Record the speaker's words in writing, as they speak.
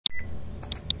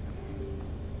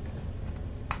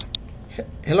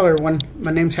Hello everyone,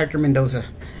 my name is Hector Mendoza.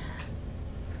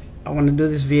 I want to do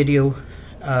this video.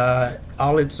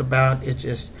 All it's about is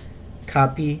just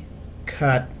copy,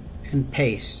 cut, and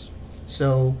paste.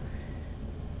 So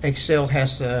Excel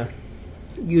has a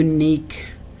unique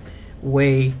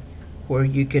way where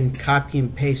you can copy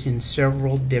and paste in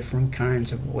several different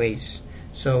kinds of ways.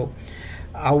 So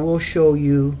I will show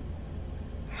you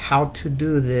how to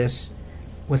do this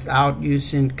without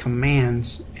using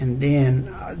commands, and then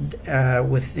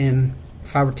within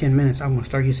 5 or 10 minutes I'm going to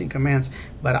start using commands,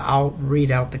 but I'll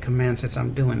read out the commands as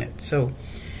I'm doing it. So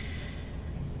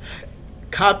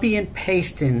copy and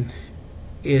pasting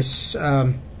is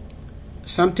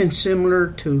something similar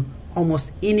to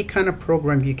almost any kind of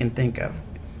program you can think of.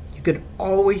 You could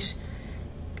always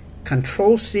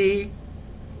Control C,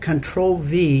 Control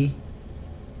V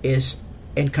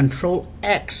and Control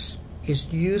X is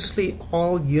usually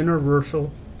all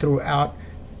universal throughout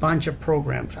a bunch of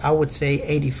programs. I would say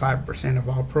 85% of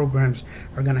all programs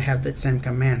are going to have that same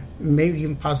command, maybe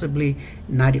even possibly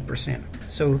 90%.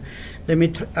 So let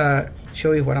me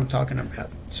show you what I'm talking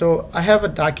about. So I have a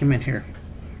document here,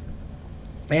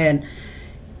 and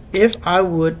if I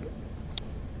would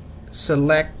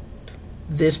select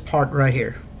this part right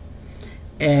here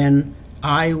and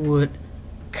I would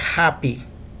copy,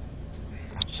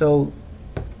 so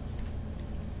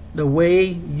the way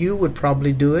you would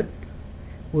probably do it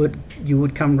you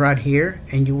would come right here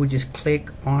and you would just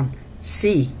click on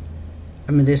C.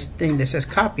 I mean, this thing that says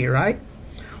copy, right?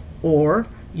 Or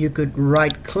you could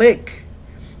right click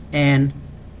and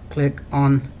click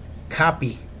on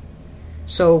copy.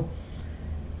 So,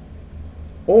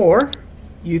 or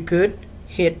you could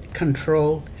hit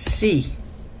Control C.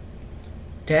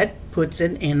 That puts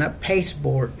it in a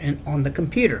pasteboard on the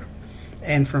computer,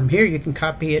 and from here you can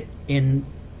copy it in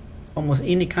almost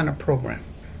any kind of program.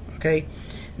 Okay,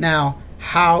 now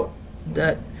how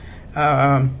the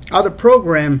other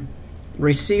program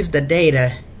receives the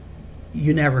data,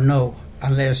 you never know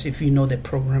unless if you know the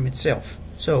program itself.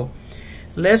 So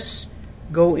let's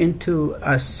go into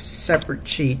a separate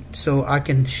sheet so I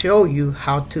can show you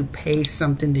how to paste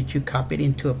something that you copied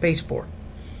into a pasteboard.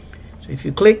 So if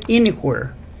you click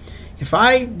anywhere, if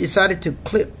I decided to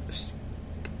click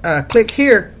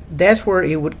here, that's where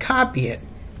it would copy it,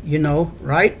 you know,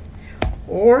 right?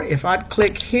 Or if I'd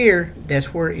click here,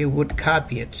 that's where it would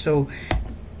copy it. So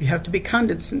you have to be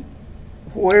cognizant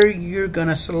where you're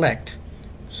gonna select.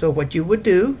 So what you would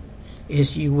do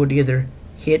is you would either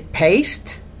hit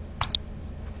paste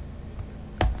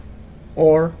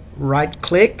or right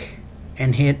click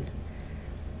and hit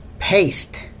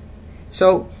paste.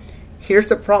 So here's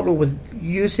the problem with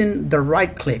using the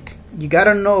right click. You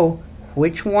gotta know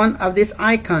which one of these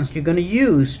icons you're gonna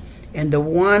use, and the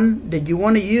one that you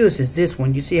want to use is this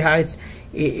one. You see how it's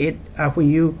when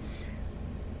you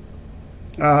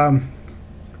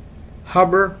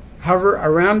hover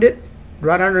around it,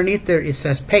 right underneath there it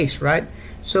says paste, right?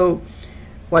 So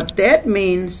what that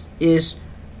means is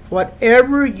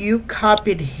whatever you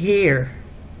copied here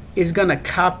is gonna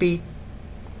copy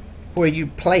where you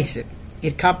place it.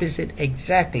 It copies it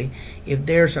exactly. If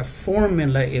there's a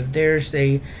formula, if there's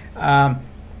a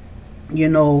you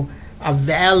know, a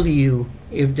value,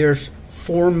 if there's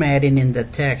formatting in the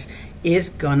text, it's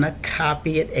gonna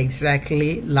copy it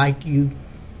exactly like you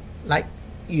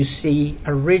see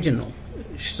original.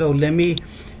 So let me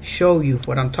show you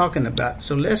what I'm talking about.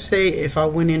 So let's say if I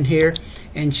went in here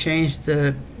and changed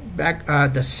the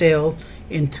the cell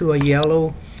into a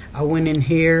yellow, I went in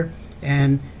here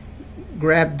and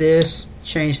grabbed this,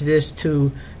 changed this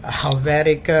to a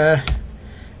Helvetica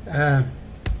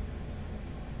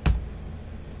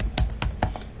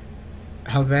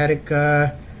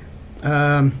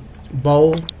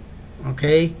bowl,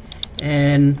 okay,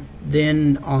 and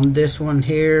then on this one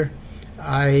here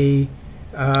I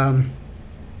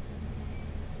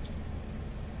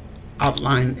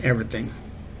outline everything.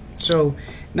 So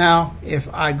now if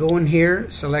I go in here,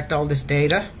 select all this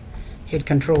data, hit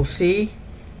Control C,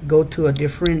 go to a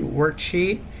different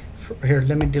worksheet. Here,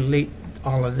 let me delete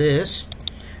all of this.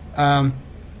 I'm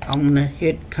going to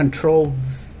hit Control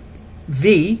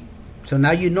V. So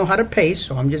now you know how to paste,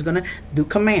 so I'm just going to do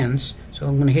commands. So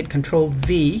I'm going to hit Control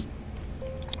V.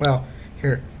 Well,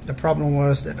 here, the problem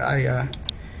was that I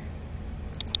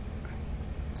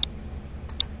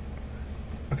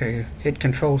okay, hit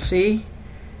Control C,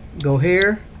 go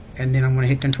here, and then I'm going to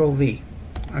hit Control V.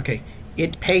 Okay,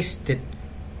 it pasted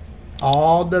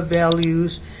all the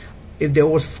values. If there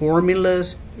was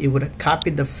formulas, it would have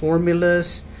copied the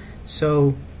formulas.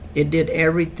 So it did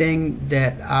everything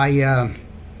that I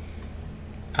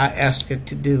asked it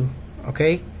to do.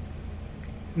 Okay,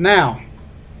 now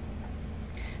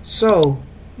So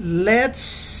that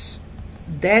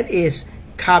is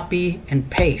copy and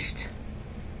paste.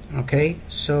 Okay,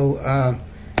 so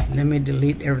let me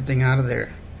delete everything out of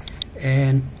there,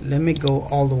 and let me go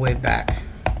all the way back.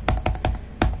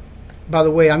 By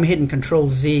the way, I'm hitting Control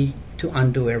Z to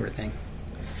undo everything,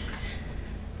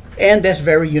 and that's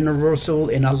very universal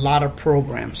in a lot of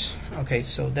programs. Okay,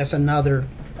 so that's another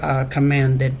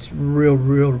command that's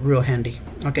real handy.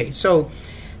 Okay, so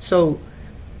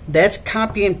that's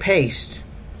copy and paste.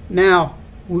 Now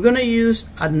we're going to use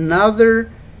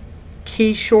another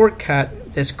key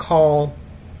shortcut that's called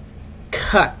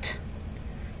cut.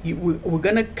 We're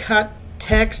going to cut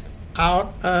text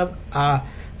out of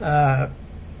a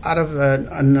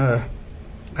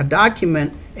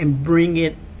document and bring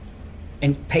it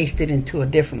and paste it into a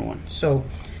different one. So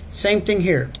same thing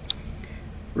here.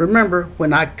 Remember,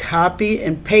 when I copy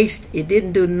and paste, it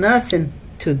didn't do nothing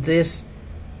to this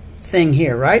thing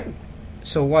here, right?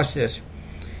 So watch this.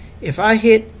 If I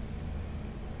hit,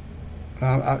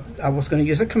 I was going to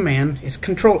use a command, it's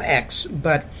Control X,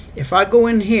 but if I go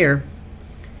in here,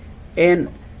 and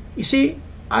you see,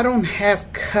 I don't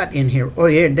have cut in here. Oh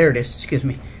yeah, there it is, excuse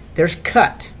me. There's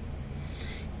cut.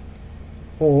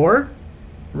 Or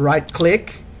right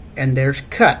click and there's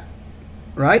cut,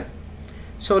 right?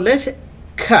 So let's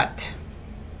cut.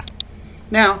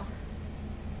 Now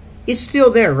it's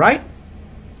still there, right?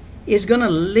 It's gonna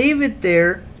leave it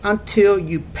there until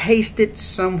you paste it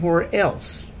somewhere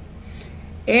else.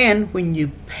 And when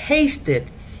you paste it,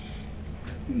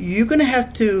 you're gonna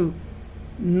have to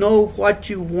know what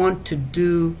you want to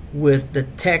do with the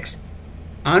text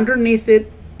underneath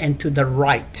it and to the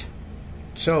right.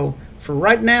 So for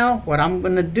right now, what I'm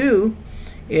going to do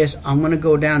is I'm going to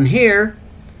go down here,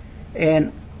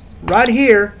 and right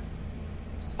here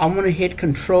I'm going to hit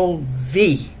Control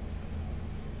V,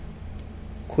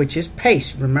 which is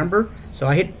paste, remember? So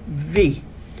I hit V.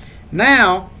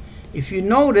 Now if you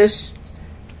notice,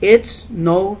 it's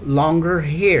no longer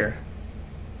here.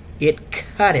 It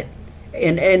cut it.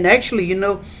 And actually, you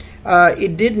know,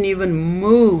 it didn't even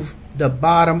move the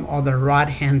bottom or the right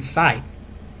hand side.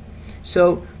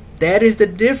 So that is the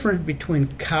difference between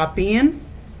copying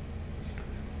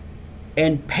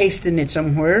and pasting it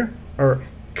somewhere, or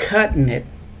cutting it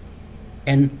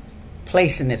and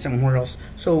placing it somewhere else.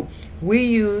 So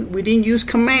we didn't use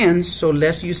commands, so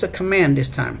let's use a command this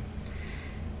time.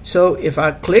 So if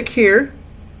I click here,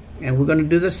 and we're going to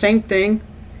do the same thing,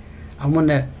 I'm going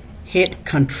to hit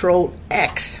Control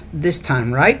X this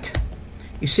time, right?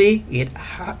 You see, it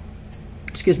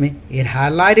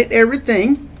highlighted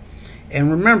everything.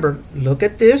 And remember, look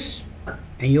at this,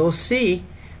 and you'll see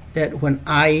that when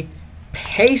I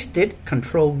paste it,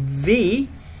 Control V,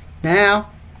 now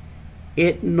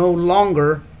it no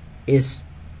longer is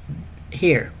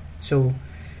here. So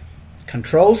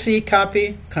Control C,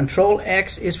 copy, Control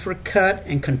X is for cut,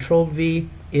 and Control V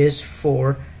is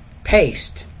for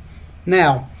paste.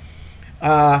 Now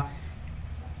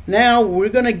we're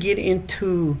going to get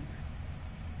into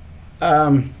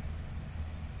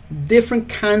different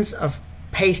kinds of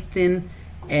pasting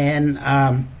and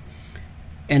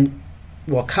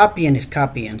well, copying is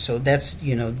copying. So that's,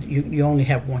 you know, you only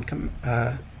have one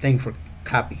thing for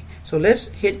copy. So let's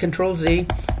hit Control Z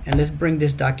and let's bring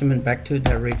this document back to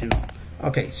the original.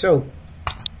 Okay, so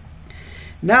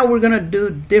now we're going to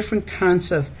do different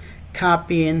kinds of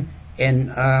copying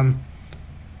and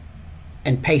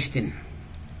pasting.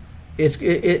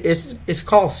 It's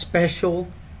called special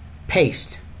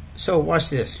paste. So watch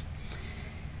this.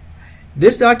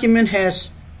 This document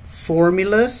has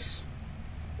formulas.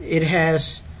 It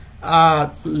has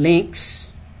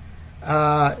links.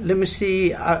 Let me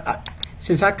see.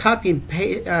 Since I copy and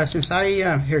paste,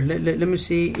 here, let me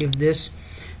see if this.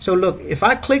 So look, if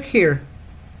I click here,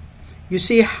 you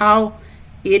see how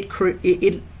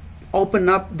it opened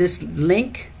up this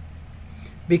link,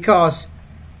 because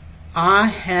I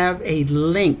have a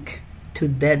link to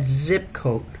that zip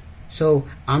code. So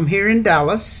I'm here in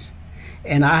Dallas,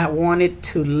 and I wanted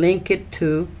to link it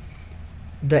to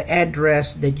the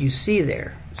address that you see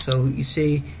there. So you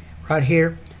see right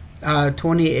here,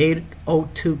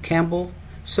 2802 Campbell.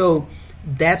 So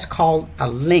that's called a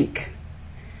link.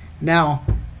 Now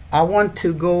I want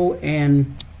to go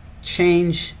and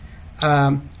change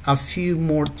a few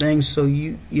more things, so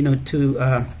you know,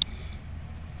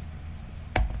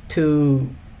 to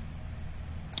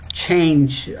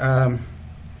change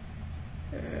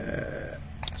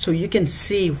so you can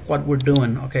see what we're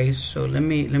doing. Okay, so let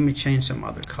me change some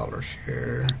other colors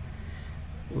here.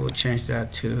 We'll change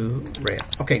that to red.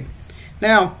 Okay,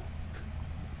 now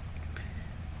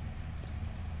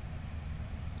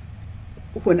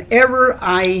whenever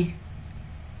I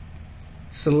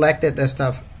selected that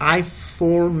stuff, I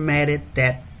formatted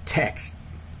that text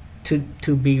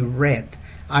to be red.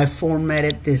 I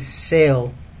formatted this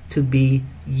cell to be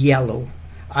yellow.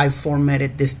 I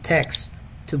formatted this text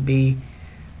to be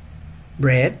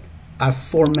red. I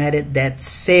formatted that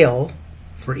cell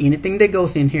for anything that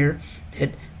goes in here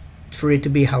for it to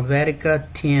be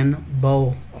Helvetica tin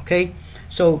bowl. Okay,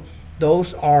 so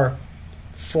those are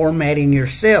formatting your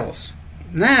cells.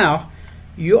 Now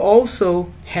you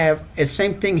also have the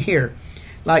same thing here.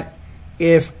 Like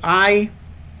if I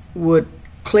would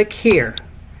click here,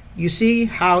 you see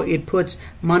how it puts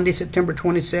Monday, September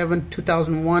 27,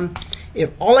 2001. If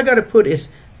all I got to put is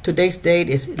today's date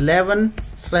is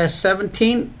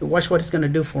 11/17, watch what it's going to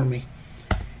do for me.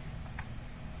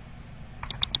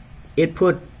 It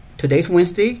put today's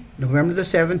Wednesday, November the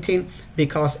 17th,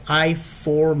 because I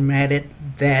formatted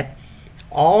that.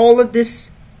 All of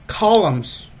these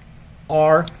columns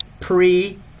are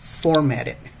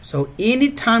pre-formatted. So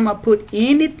anytime I put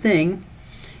anything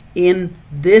in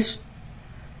this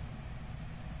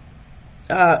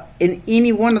in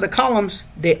any one of the columns,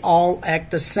 they all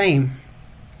act the same.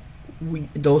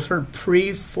 Those are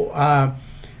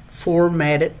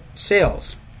pre-formatted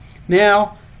cells.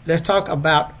 Now let's talk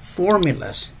about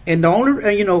formulas. And the only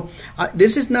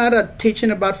this is not a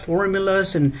teaching about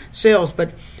formulas and cells,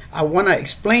 but I want to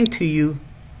explain to you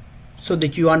so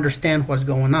that you understand what's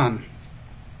going on.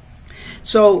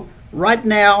 So right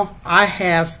now I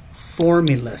have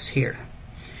formulas here,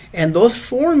 and those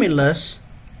formulas,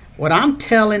 what I'm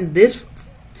telling this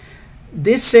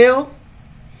cell,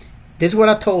 this is what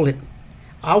I told it.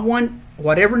 I want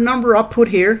whatever number I put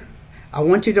here, I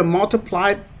want you to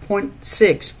multiply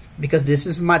 0.6 because this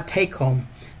is my take home.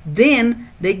 Then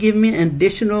they give me an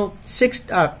additional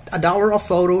 $1 of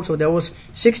photos, so there was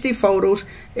 60 photos,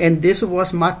 and this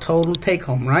was my total take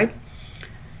home, right?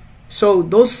 So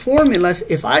those formulas,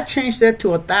 if I change that to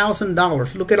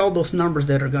 $1,000, look at all those numbers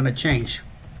that are going to change.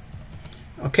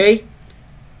 Okay,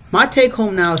 my take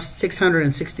home now is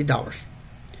 $660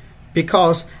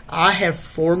 because I have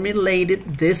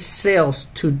formulated these cells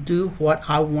to do what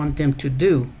I want them to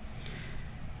do.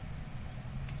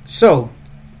 So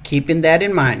keeping that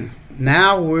in mind,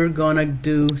 now we're gonna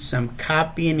do some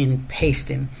copying and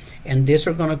pasting, and these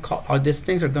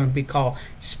things are going to be called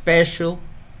special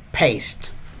paste.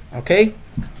 Okay,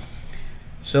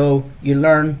 so you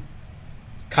learn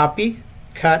copy,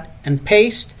 cut, and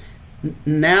paste.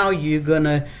 Now you're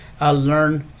gonna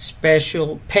learn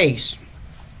special paste.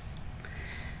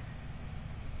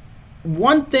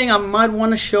 One thing I might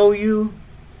want to show you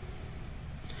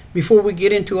before we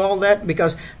get into all that,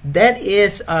 because that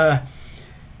is by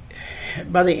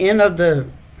the end of the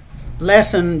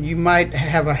lesson you might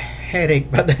have a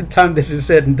headache by the time this is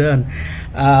said and done.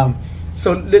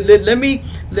 So let me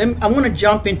I want to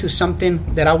jump into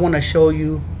something that I want to show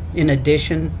you in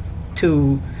addition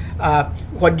to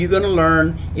what you're going to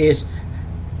learn is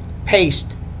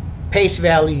paste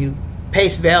value,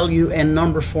 and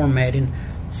number formatting,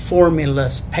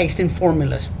 formulas, pasting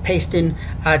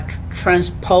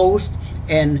transpose,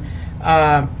 and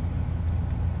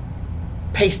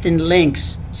pasting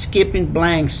links, skipping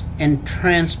blanks, and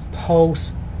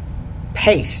transpose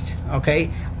paste. Okay,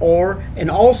 and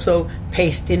also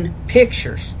pasting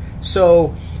pictures.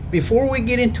 So before we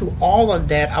get into all of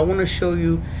that, I want to show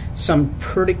you some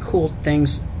pretty cool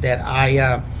things that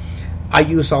I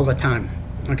use all the time.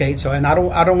 Okay, so and I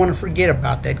don't want to forget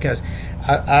about that, because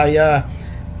I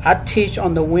teach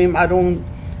on the whim. I don't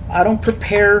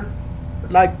prepare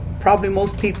like probably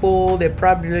most people. They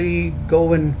probably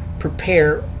go and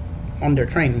prepare on their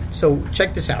training. So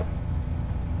check this out.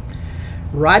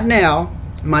 Right now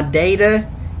my data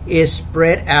is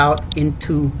spread out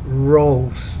into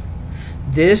rows.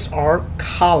 These are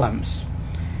columns.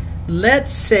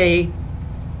 Let's say,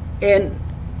 and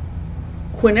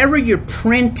whenever you're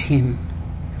printing,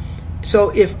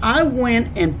 so if I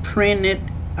went and printed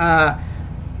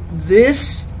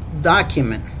this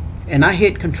document and I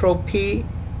hit Control P,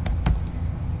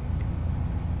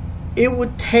 it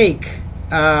would take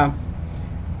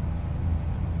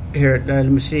here, let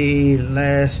me see,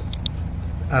 last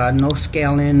no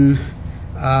scaling,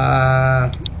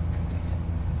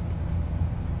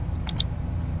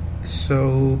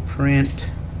 so print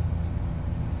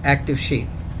active sheet.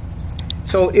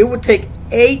 So it would take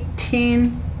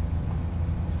 18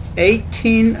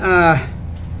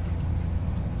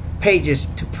 pages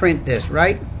to print this,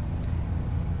 right?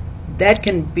 That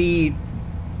can be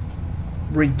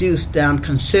reduced down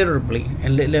considerably,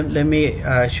 and let me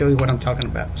show you what I'm talking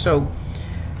about. So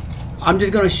I'm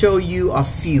just going to show you a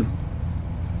few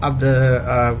of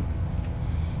the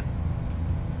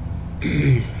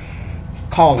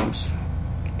columns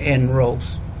and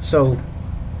rows. So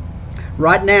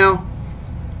right now,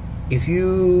 if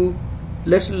you,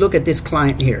 let's look at this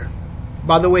client here.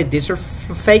 By the way, these are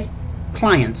fake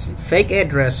clients, fake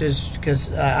addresses,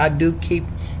 because I do keep,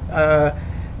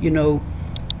 you know,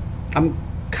 I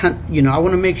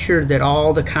want to make sure that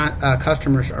all the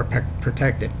customers are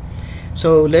protected.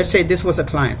 So let's say this was a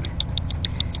client.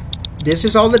 This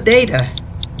is all the data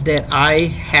that I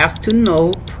have to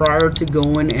know prior to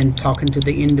going and talking to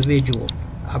the individual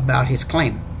about his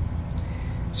claim.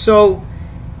 So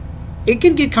it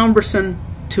can get cumbersome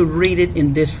to read it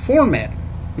in this format.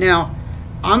 Now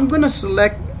I'm going to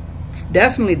select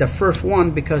definitely the first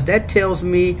one, because that tells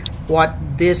me what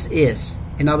this is.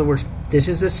 In other words, this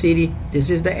is the city, this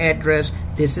is the address,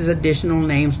 this is additional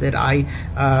names that I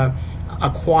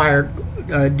acquired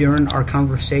during our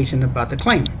conversation about the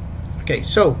claim. Okay,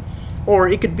 so, or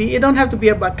it could be, it don't have to be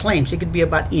about claims, it could be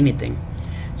about anything.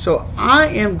 So I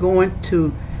am going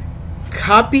to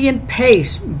copy and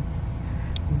paste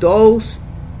those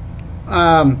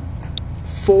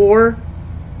four,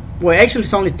 well actually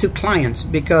it's only 2 clients,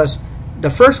 because the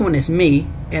first one is me,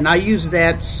 and I use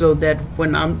that so that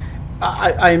when I'm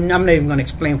not even going to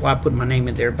explain why I put my name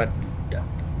in there, but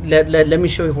let me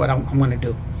show you what I'm going to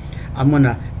do. I'm going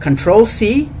to Control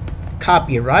C,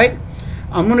 copy it, right?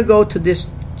 I'm going to go to this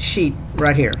sheet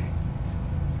right here.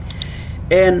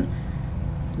 And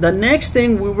the next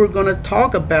thing we were going to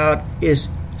talk about is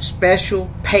special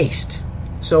paste.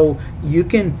 So you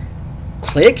can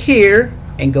click here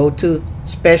and go to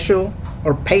special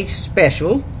or paste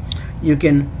special. You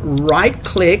can right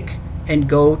click and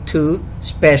go to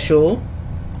special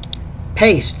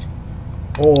paste,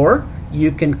 or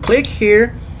you can click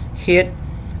here, hit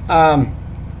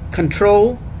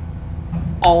Control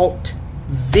Alt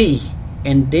V,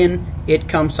 and then it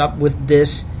comes up with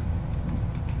this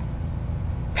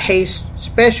paste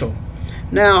special.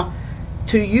 Now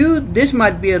to you this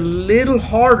might be a little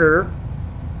harder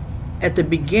at the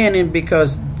beginning,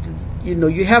 because you know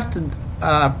you have to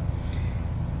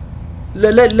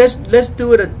let's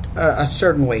do it a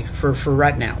certain way for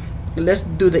right now. Let's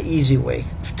do the easy way.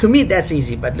 To me that's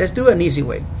easy, but let's do an easy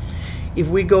way. If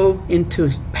we go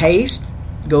into paste,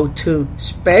 go to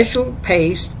special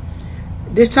paste,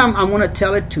 this time I'm going to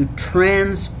tell it to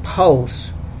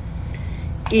transpose.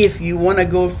 If you want to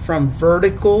go from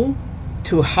vertical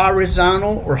to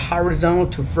horizontal or horizontal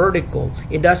to vertical,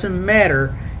 it doesn't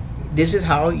matter. This is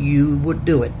how you would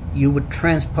do it. You would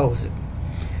transpose it.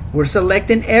 We're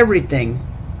selecting everything.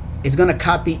 It's going to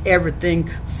copy everything,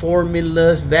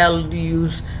 formulas,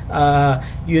 values,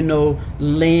 you know,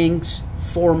 links,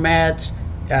 formats.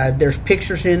 There's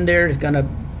pictures in there. It's going to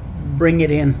bring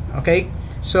it in. Okay,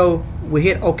 so we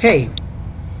hit OK.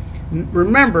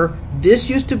 Remember, this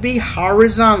used to be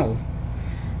horizontal.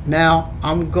 Now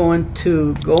I'm going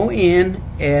to go in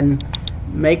and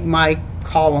make my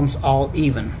columns all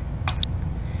even.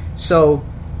 So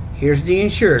here's the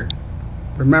insured.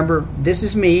 Remember, this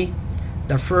is me.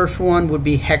 The first one would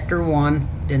be Hector 1,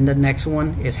 then the next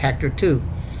one is Hector 2.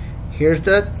 Here's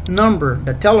the number,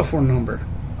 the telephone number.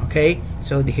 Okay,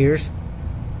 so here's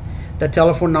the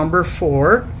telephone number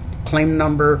for claim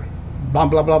number blah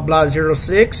blah blah blah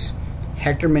 06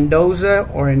 Hector Mendoza,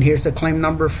 or and here's the claim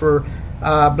number for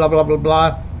blah blah blah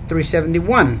blah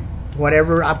 371,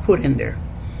 whatever I put in there.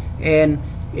 And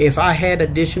if I had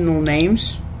additional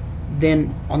names,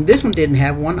 then on this one didn't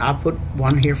have one, I put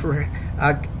one here for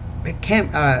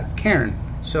Karen.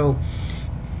 So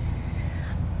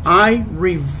I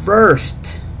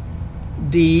reversed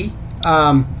the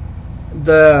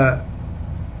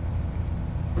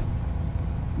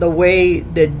way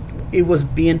that it was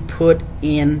being put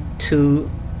into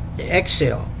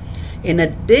Excel. In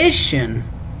addition,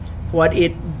 what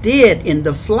it did in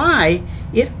the fly,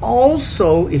 it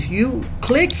also, if you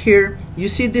click here, you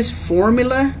see this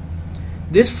formula.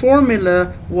 This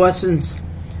formula wasn't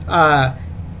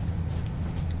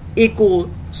equal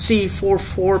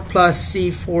C44 plus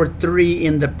C43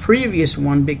 in the previous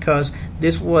one, because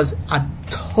this was a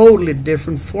totally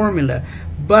different formula,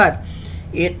 but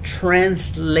it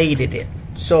translated it.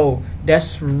 So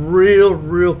that's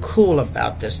real cool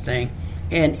about this thing.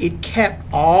 And it kept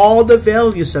all the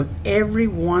values of every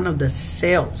one of the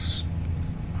cells.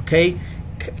 Okay,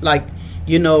 like,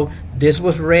 you know, this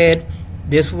was red,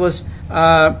 this was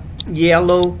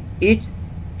yellow.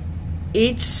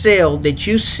 Each cell that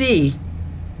you see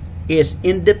is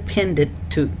independent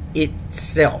to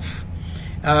itself.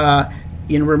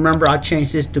 You know, remember I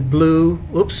changed this to blue.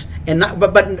 Oops. And not,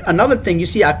 but another thing, you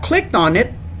see, I clicked on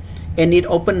it and it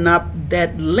opened up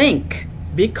that link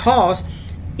because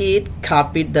it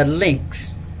copied the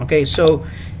links. Okay, so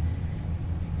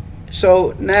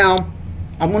So now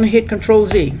I'm going to hit Control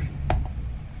Z.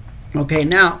 Okay,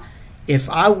 now if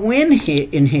I win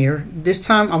in here, this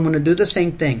time I'm going to do the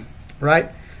same thing, right?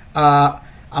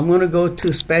 I'm going to go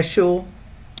to special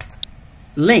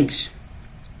links.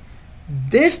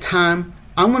 This time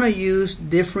I'm going to use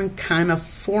different kind of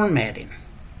formatting.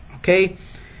 Okay,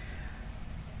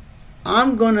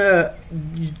 I'm going to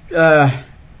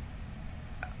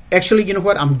actually, you know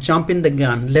what? I'm jumping the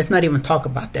gun. Let's not even talk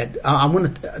about that.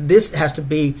 This has to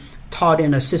be taught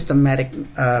in a systematic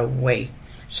way.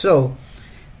 So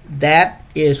that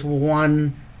is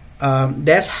one.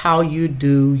 That's how you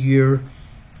do your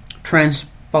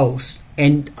transpose.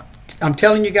 And I'm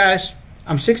telling you guys,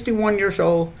 I'm 61 years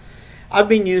old. I've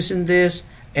been using this,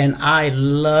 and I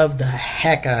love the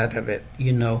heck out of it.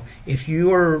 You know, if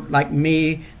you are like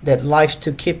me that likes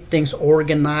to keep things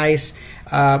organized,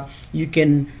 you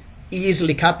can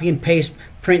easily copy and paste,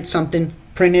 print something,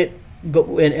 print it,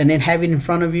 go and then have it in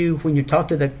front of you when you talk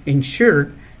to the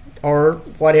insured or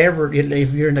whatever.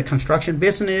 If you're in the construction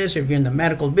business, if you're in the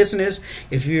medical business,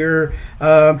 if you're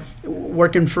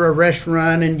working for a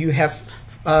restaurant and you have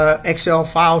Excel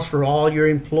files for all your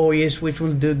employees, which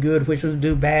one do good, which one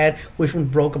do bad, which one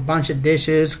broke a bunch of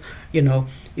dishes. You know,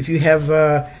 if you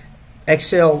have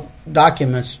Excel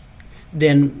documents,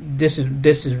 then this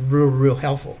is real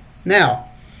helpful. Now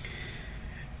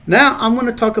I'm going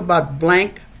to talk about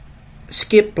blank,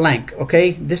 skip blank.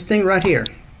 Okay, this thing right here.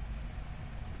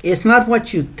 It's not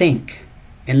what you think,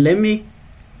 and let me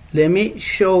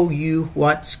show you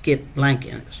what skip blank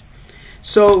is.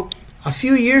 So a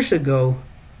few years ago,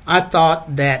 I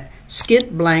thought that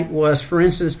skip blank was, for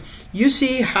instance, you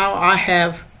see how I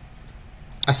have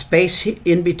a space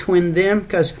in between them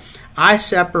because I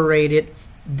separated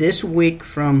this week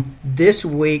from this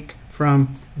week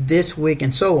from this week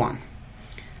and so on.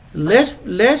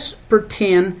 Let's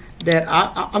pretend that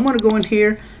I'm going to go in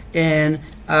here and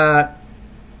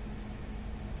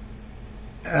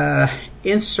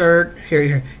insert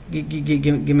here.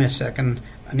 Give me a second.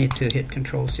 I need to hit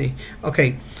Control C.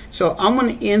 Okay, so I'm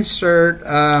going to insert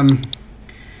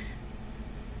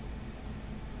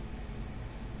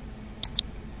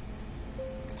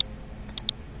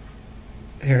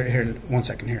here. One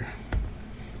second here.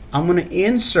 I'm going to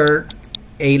insert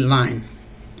a line.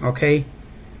 Okay,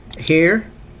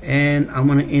 here, and I'm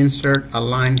going to insert a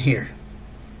line here.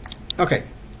 Okay,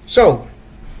 so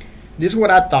this is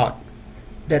what I thought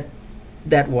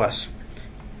that was.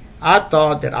 I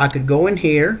thought that I could go in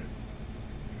here,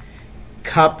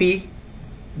 copy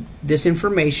this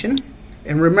information,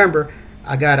 and remember,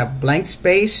 I got a blank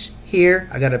space here,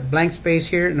 I got a blank space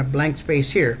here, and a blank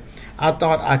space here. I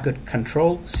thought I could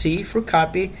Control C for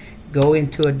copy, go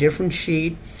into a different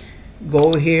sheet,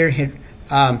 go here, hit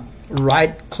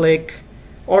right click,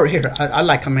 or here, I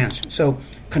like commands. So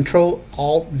Control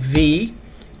Alt V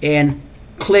and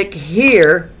click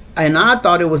here, and I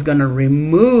thought it was going to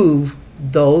remove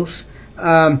those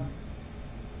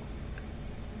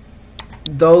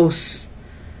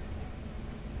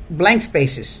blank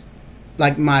spaces,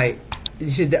 like my,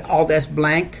 you see that all that's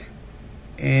blank,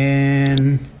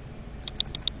 and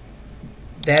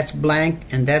that's blank,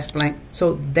 and that's blank.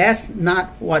 So that's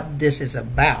not what this is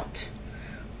about.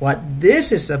 What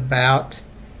this is about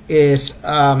is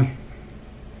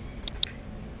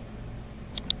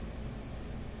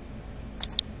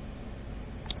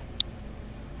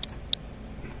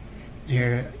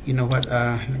here, you know what,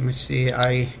 let me see,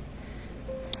 I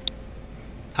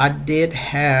did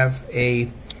have a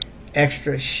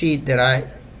extra sheet that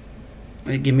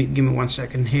give me 1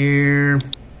 second here.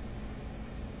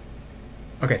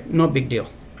 Okay, no big deal.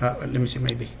 Let me see,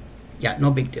 maybe, yeah, no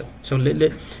big deal. So let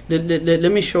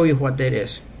me show you what that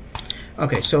is.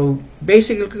 Okay, so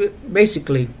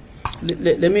basically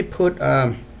let me put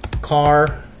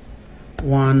car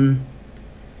 1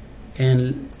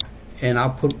 and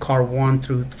I'll put car 1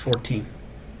 through 14.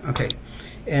 Okay,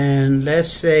 and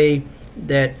let's say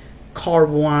that car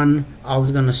 1 I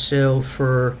was gonna sell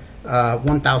for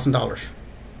 $1,000.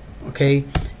 Okay,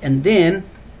 and then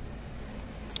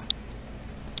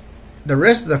the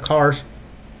rest of the cars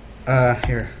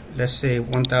here, let's say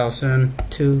 1,000,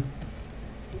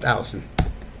 2,000.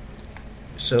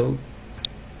 So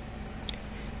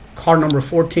car number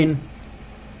 14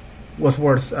 was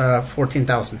worth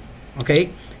 14,000.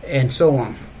 Okay, and so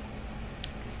on.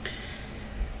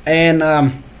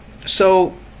 And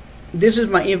so this is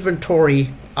my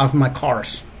inventory of my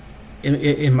cars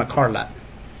in my car lot.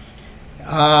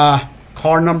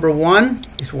 Car number 1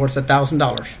 is worth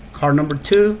 $1,000. Car number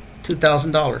 2,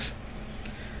 $2,000.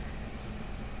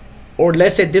 Or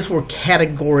let's say these were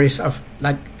categories of,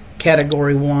 like,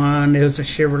 category 1, it was a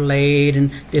Chevrolet,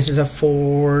 and this is a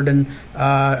Ford, and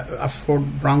a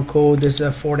Ford Bronco, this is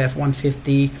a Ford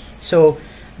F-150. So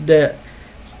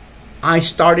I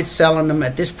started selling them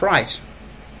at this price.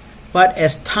 But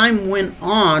as time went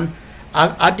on,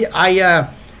 I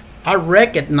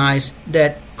recognized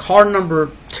that car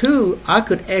number 2 I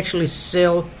could actually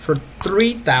sell for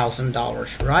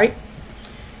 $3,000, right?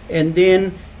 And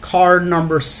then car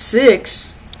number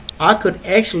 6 I could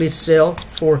actually sell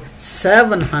for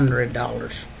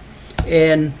 $700.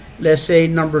 And let's say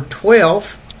number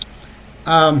 12,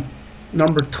 I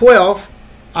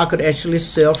could actually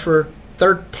sell for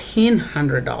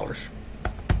 $1,300.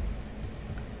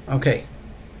 Okay,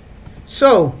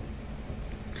 so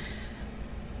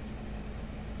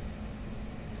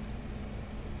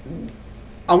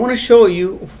I want to show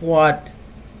you what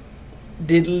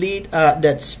delete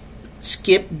that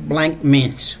skip blank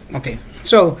means. Okay,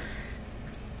 so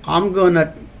I'm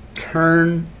gonna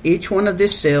turn each one of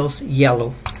these cells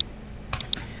yellow.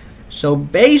 So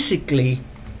basically,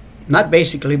 not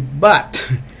basically, but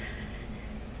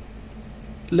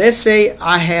let's say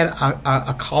I had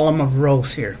a column of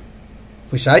rows here,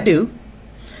 which I do,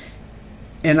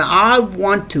 and I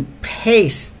want to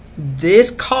paste this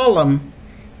column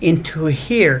into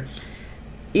here.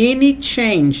 Any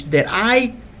change that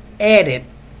I added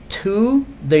to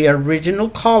the original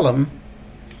column,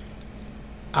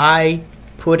 I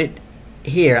put it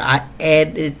here. I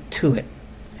added to it.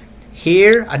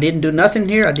 Here, I didn't do nothing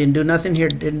here. I didn't do nothing here.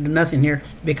 Didn't do nothing here,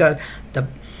 because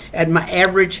at my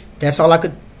average, that's all I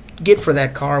could get for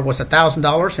that car was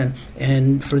 $1,000,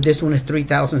 and for this one is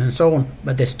 $3,000, and so on.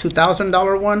 But this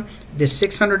 $2,000 one, this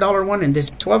 $600 one, and this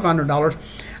 $1,200,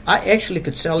 I actually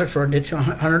could sell it for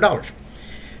 $100.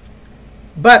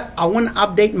 But I want to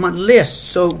update my list,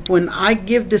 so when I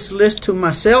give this list to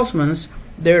my salesmen,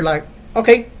 they're like,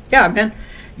 okay, yeah, man,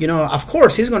 you know, of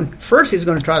course he's going to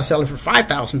try to sell it for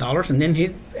 $5,000, and then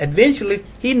he eventually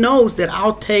knows that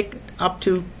I'll take up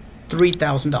to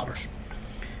 $3,000.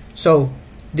 So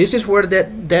this is where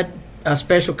that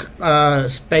special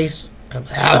space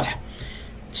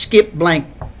skip blank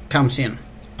comes in.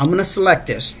 I'm going to select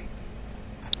this.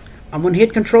 I'm going to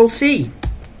hit Control C.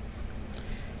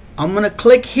 I'm going to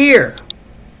click here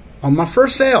on my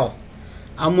first cell.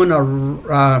 I'm going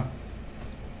to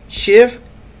Shift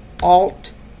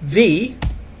Alt V,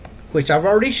 which I've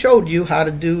already showed you how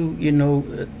to do, you know,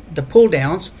 the pull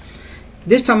downs.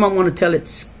 This time I'm going to tell it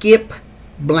skip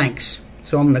blanks.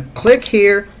 So I'm going to click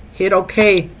here, hit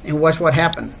OK, and watch what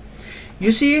happened.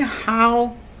 You see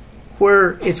how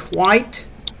where it's white,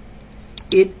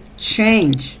 it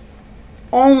changed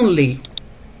only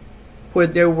where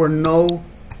there were no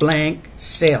blank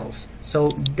cells. So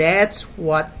that's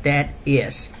what that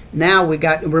is. Now we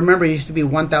got, remember, it used to be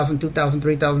 1,000, 2,000,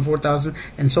 3,000, 4,000,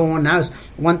 and so on. Now it's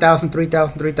 1,000,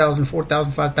 3,000, 3,000,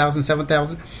 4,000, 5,000,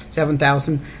 7,000,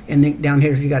 7,000, and then down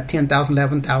here you got 10,000,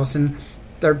 11,000,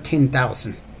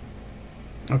 13,000.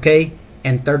 Okay,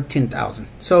 and 13,000.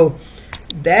 So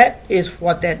that is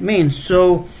what that means.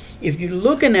 So if you're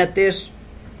looking at this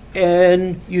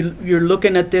and you're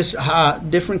looking at this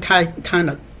different kind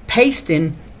of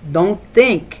pasting, don't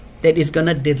think that it's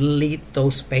gonna delete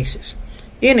those spaces.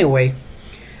 Anyway,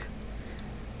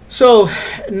 so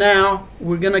now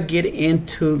we're gonna get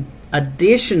into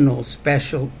additional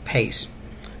special paste.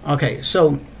 Okay,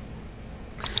 so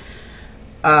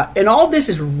and all this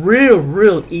is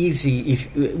real easy.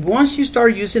 If once you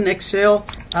start using Excel,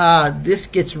 this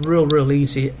gets real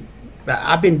easy.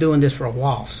 I've been doing this for a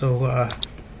while, so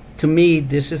to me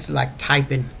this is like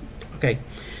typing. Okay,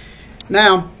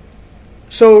 now,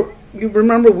 so you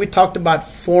remember we talked about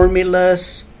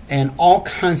formulas and all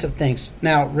kinds of things.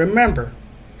 Now remember,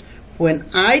 when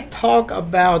I talk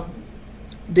about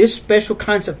this special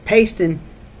kinds of pasting,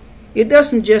 it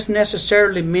doesn't just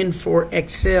necessarily mean for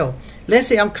Excel. Let's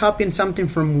say I'm copying something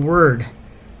from Word.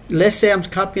 Let's say I'm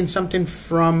copying something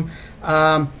from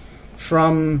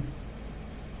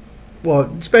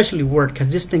well, especially Word,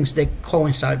 because these things, they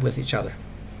coincide with each other.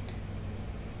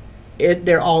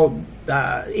 They're all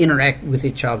interact with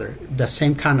each other, the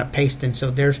same kind of pasting.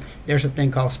 So there's a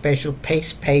thing called special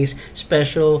paste,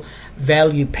 special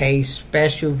value paste,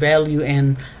 special value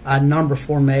and number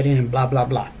formatting, and blah blah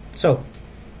blah. So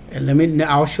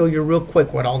I'll show you real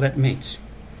quick what all that means.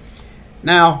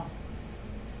 Now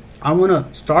I'm gonna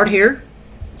start here,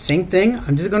 same thing.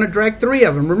 I'm just gonna drag 3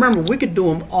 of them. Remember, we could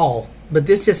do them all, but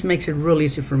this just makes it real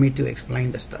easy for me to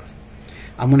explain the stuff.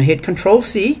 I'm gonna hit Control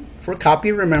C for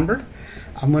copy. Remember,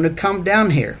 I'm going to come down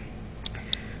here.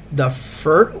 The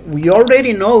first, we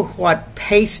already know what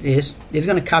paste is. It's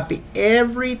going to copy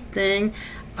everything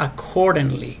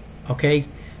accordingly. Okay,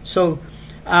 So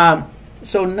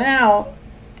so now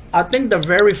I think the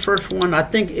very first one I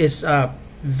think is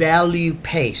value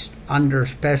paste under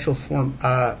special form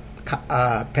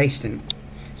pasting.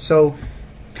 So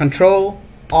Control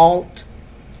Alt.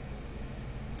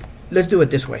 Let's do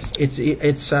it this way. It's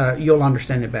you'll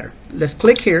understand it better. Let's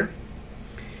click here,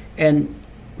 and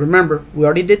remember we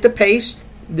already did the paste.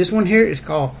 This one here is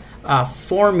called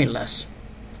formulas.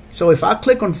 So if I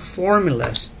click on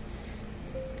formulas,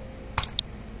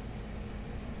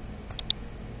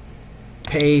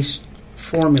 paste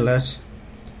formulas,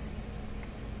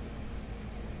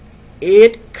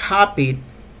 it copied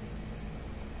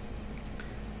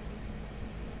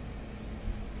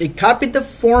the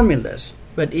formulas,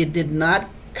 but it did not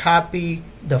copy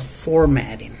the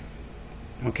formatting.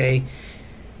 Okay,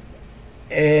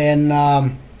 and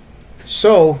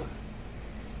so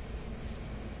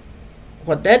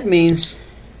what that means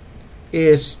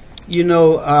is, you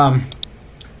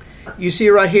see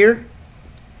right here,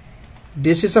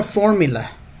 this is a formula.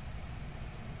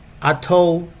 I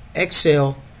told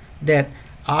Excel that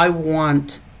I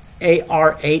want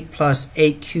AR8 plus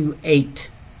AQ8.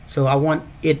 So I want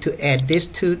it to add this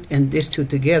two and this two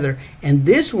together. And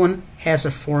this one has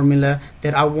a formula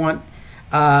that I want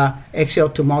Excel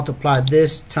to multiply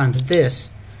this times this.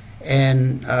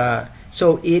 And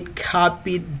so it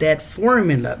copied that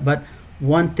formula. But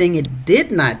one thing it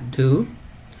did not do,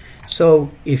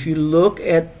 so if you look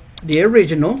at the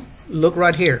original, look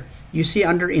right here. You see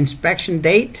under inspection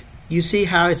date, you see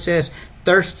how it says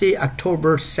Thursday,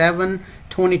 October 7,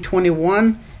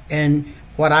 2021. And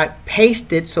what I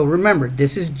pasted, so remember,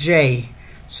 this is J.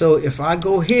 So if I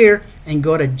go here and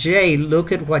go to J,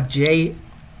 look at what J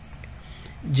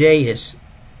is.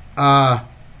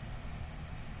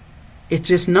 It's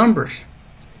just numbers.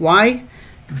 Why?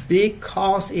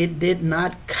 Because it did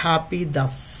not copy the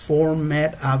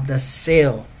format of the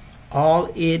cell. All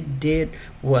it did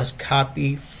was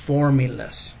copy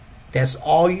formulas. That's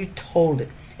all you told it.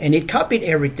 And it copied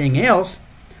everything else,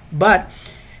 but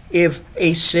if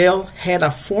a cell had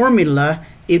a formula,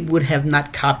 it would have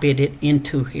not copied it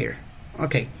into here.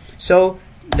 Okay, so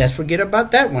let's forget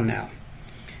about that one now.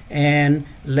 And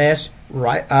let's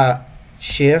write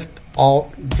Shift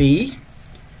Alt V.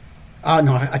 Oh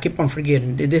no, I keep on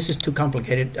forgetting. This is too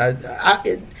complicated.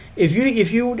 If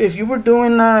you were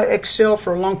doing Excel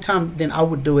for a long time, then I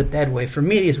would do it that way. For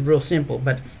me, it's real simple,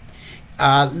 but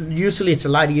usually it's a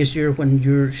lot easier when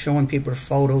you're showing people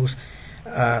photos.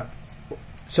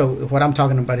 So what I'm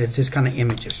talking about is this kind of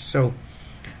images. So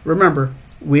remember,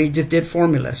 we just did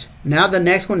formulas. Now the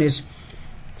next one is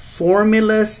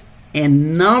formulas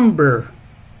and number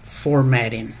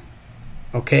formatting.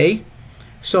 Okay,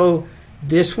 so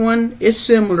this one is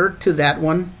similar to that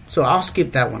one, so I'll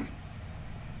skip that one.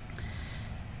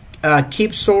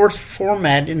 Keep source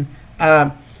formatting.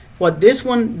 What this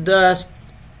one does,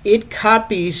 it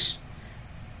copies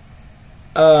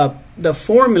the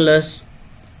formulas,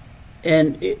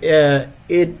 and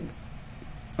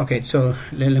okay, so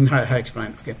let me how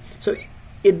explain. Okay, so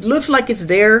it looks like it's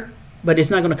there, but it's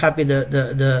not going to copy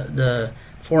the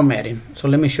formatting. So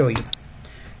let me show you.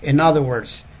 In other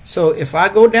words, so if I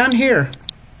go down here,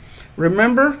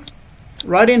 remember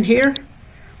right in here,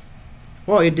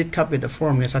 well, it did copy the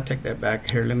formulas. I'll take that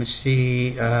back here. Let me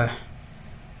see.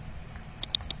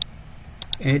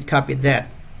 It copied that.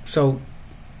 So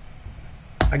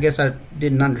I guess I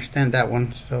didn't understand that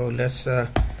one. So let's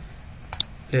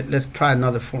try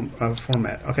another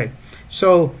format. Okay.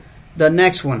 So the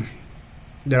next one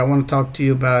that I want to talk to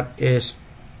you about is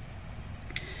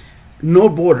no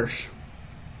borders.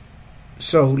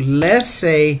 So let's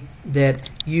say that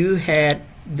you had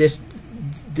this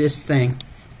thing,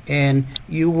 and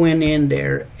you went in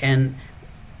there, and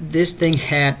this thing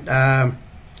had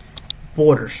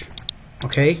borders.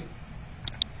 Okay.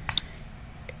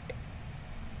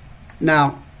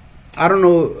 Now, I don't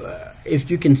know if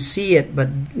you can see it,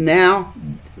 but now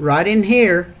right in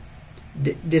here,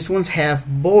 this ones have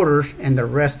borders and the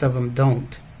rest of them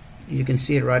don't. You can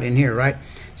see it right in here, right?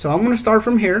 So I'm going to start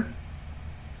from here.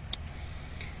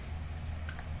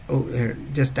 Oh, there,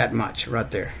 just that much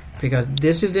right there, because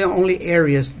this is the only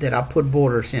areas that I put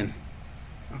borders in.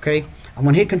 Okay, I'm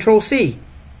going to hit Control C.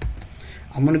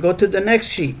 I'm going to go to the next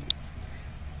sheet.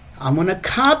 I'm going to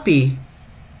copy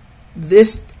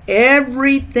this,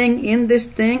 everything in this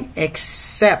thing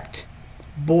except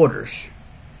borders.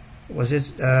 Was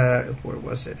it where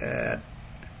was it at?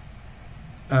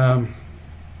 Can't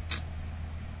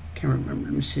remember.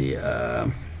 Let me see.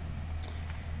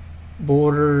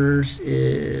 Borders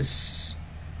is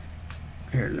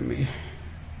here. Let me.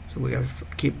 So we have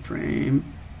keep frame.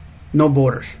 No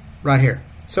borders right here.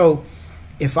 So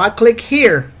if I click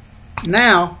here,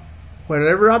 now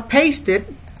wherever I paste it,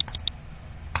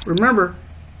 remember,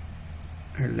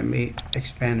 here, let me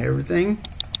expand everything.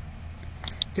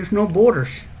 There's no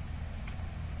borders.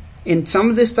 And some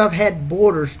of this stuff had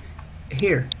borders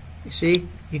here. You see,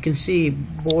 you can see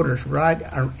borders right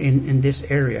in this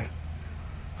area.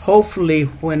 Hopefully,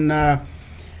 when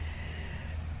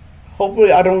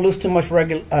hopefully I don't lose too much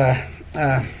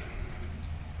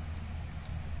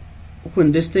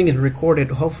when this thing is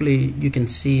recorded, hopefully you can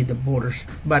see the borders,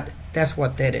 but that's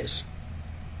what that is.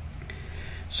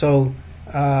 So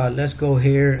let's go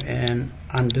here and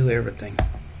undo everything.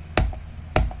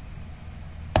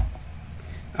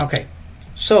 Okay,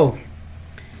 so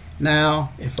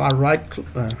now if I right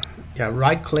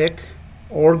click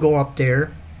or go up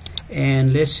there,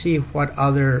 and let's see what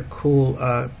other cool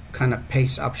kind of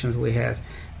paste options we have.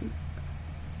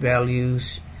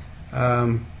 Values,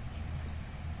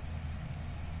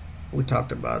 we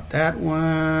talked about that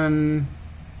one.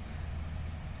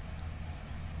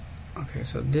 Okay,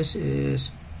 so this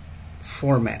is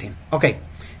formatting. Okay,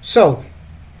 so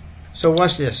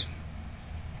watch this.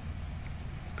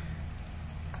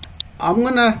 I'm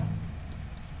gonna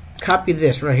copy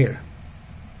this right here.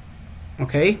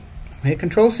 Okay, hit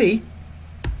Control C,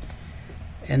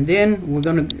 and then we're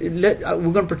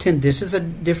gonna pretend this is a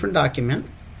different document.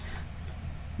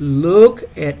 Look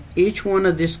at each one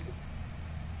of these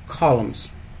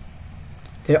columns.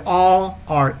 They all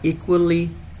are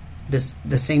equally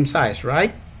the same size,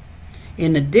 right?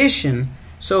 In addition,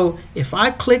 so if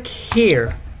I click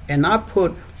here and I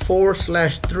put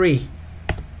 4/3,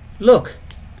 look,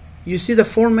 you see the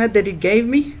format that it gave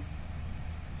me?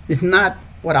 It's not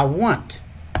what I want.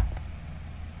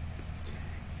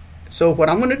 So what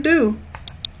I'm going to do,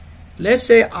 let's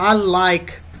say I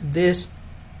like this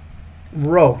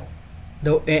row,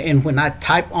 and when I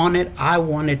type on it, I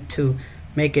want it to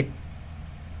make it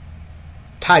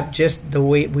type just the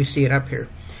way we see it up here.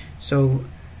 So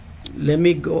let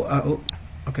me go.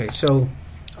 Okay, so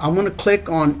I'm going to click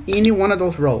on any one of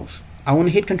those rows. I want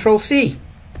to hit Control C.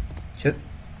 Just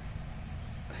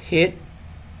hit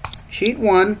sheet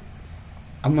 1.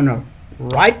 I'm going to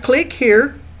right click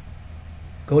here,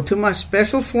 go to my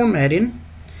special formatting,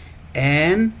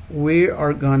 and we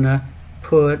are going to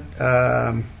put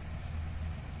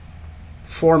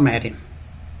formatting.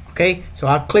 Okay, so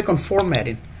I'll click on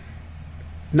formatting.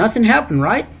 Nothing happened,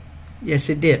 right? Yes,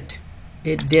 it did.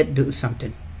 It did do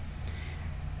something.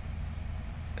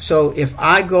 So if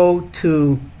I go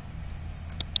to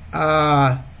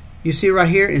you see right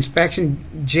here, inspection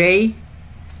J,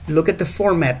 look at the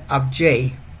format of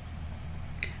J.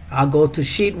 I'll go to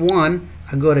sheet 1,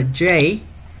 I go to J,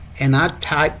 and I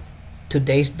type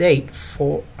today's date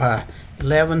for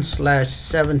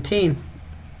 11/17.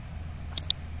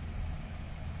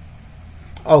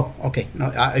 Oh, okay.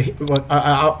 No,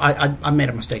 I made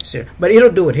a mistake here, but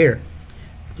it'll do it here.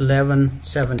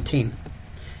 11/17.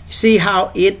 You see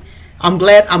how it? I'm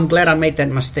glad I made that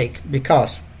mistake,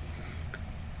 because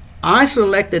I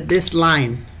selected this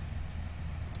line.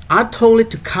 I told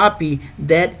it to copy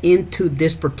that into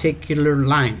this particular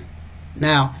line.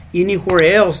 Now, anywhere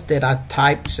else that I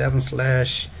type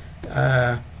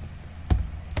 7/July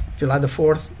the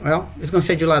 4th, well, it's going to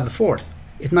say July the 4th.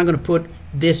 It's not going to put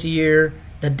this year,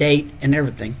 the date, and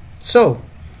everything. So,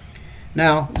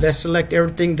 now let's select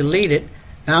everything, delete it.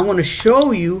 Now I'm going to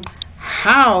show you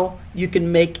how you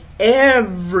can make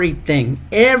everything,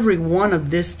 every one of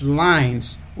these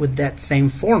lines with that same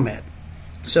format.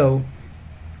 So,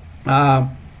 I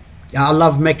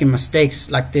love making mistakes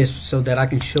like this so that I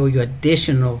can show you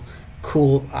additional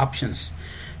cool options.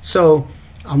 So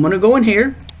I'm going to go in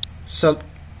here. So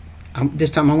this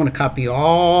time I'm going to copy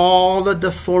all of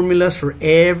the formulas for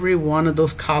every one of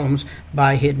those columns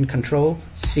by hitting Control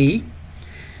C.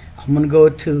 I'm going to go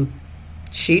to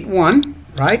sheet 1,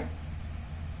 right?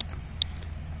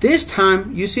 This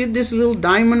time, you see this little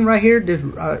diamond right here? This,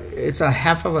 it's a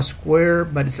half of a square,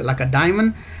 but it's like a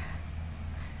diamond.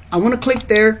 I want to click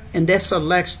there, and that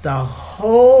selects the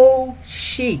whole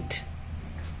sheet.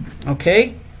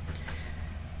 Okay?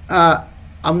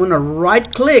 I'm going to right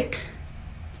click.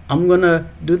 I'm going to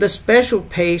do the special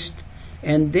paste,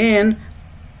 and then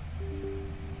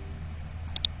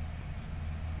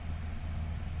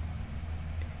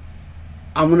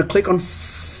I'm going to click on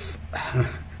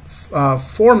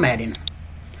formatting.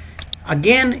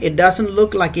 Again, it doesn't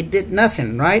look like it did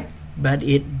nothing, right? But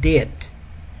it did.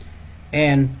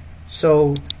 And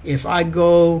so if I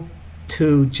go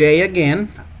to J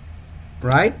again,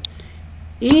 right?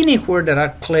 Anywhere that I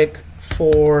click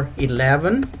for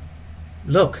 11,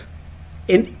 look.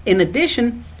 In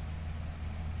addition,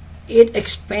 it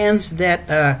expands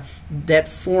that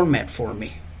format for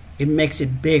me. It makes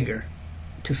it bigger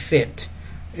to fit.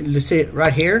 Let's see it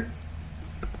right here.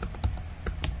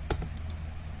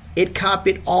 It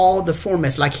copied all the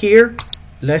formats. Like here,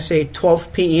 let's say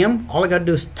 12 p.m. All I gotta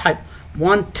do is type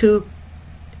 1, 2,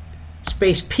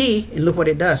 space P, and look what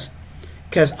it does.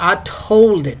 Because I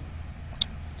told it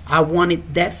I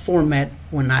wanted that format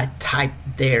when I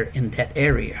typed there in that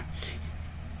area.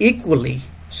 Equally,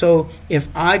 so if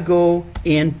I go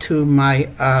into my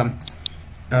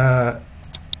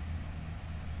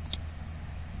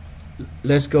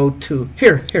let's go to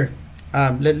here.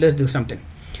 Let's do something.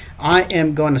 I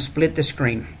am going to split the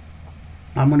screen.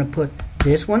 I'm going to put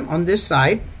this one on this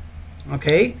side,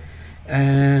 okay?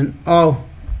 And oh,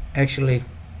 actually,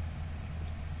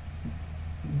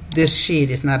 this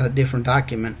sheet is not a different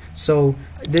document. So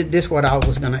this is what I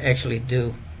was going to actually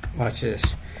do. Watch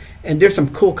this. And there's some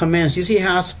cool commands. You see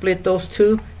how I split those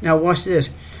two? Now watch this.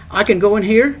 I can go in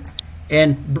here,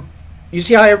 and you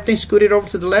see how everything's scooted over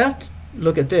to the left?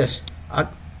 Look at this.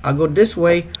 I go this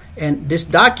way, and this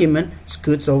document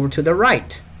scoots over to the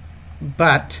right.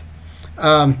 But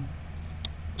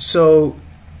so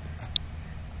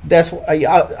that's what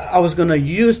I was going to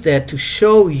use that to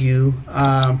show you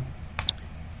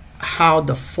how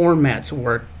the formats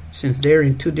work, since they're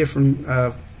in two different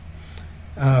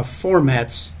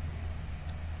formats.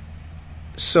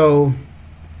 So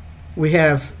we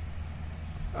have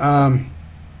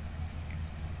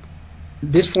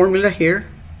this formula here.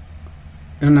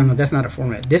 No, that's not a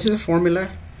formula. This is a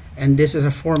formula, and this is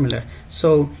a formula.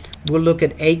 So we'll look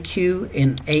at AQ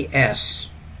and AS.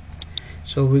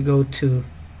 So we go to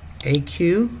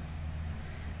AQ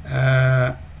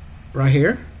right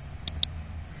here.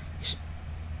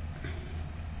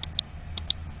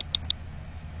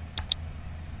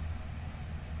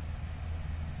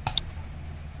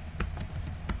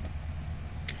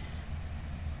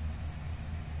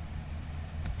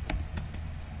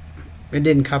 It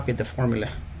didn't copy the formula,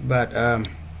 but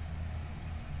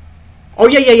oh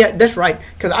yeah, that's right,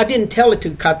 because I didn't tell it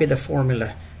to copy the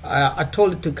formula. I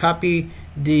told it to copy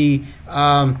the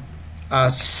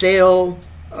cell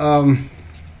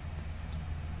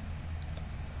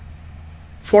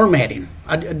formatting,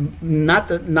 not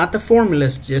the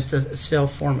formulas, just the cell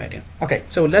formatting. Okay,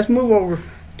 so let's move over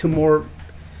to more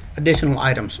additional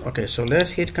items. Okay, so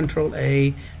let's hit Control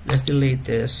A. Let's delete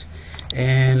this,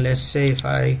 and let's say if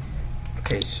I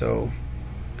so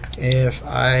if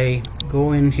I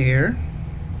go in here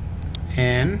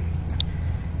and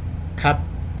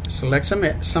select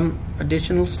some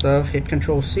additional stuff, hit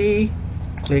Control C,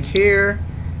 click here,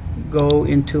 go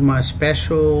into my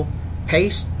special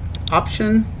paste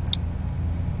option,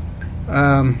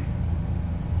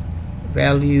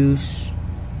 values.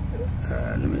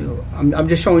 I'm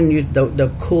just showing you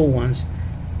the cool ones.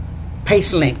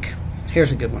 Paste link.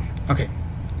 Here's a good one. Okay,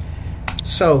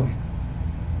 so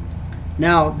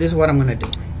now this is what I'm going to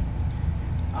do.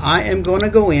 I am going to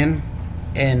go in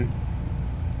and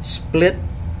split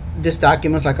this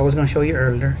document like I was going to show you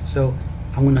earlier. So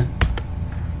I'm going to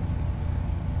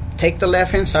take the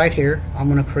left hand side here.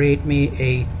 I'm going to create me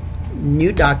a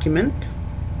new document.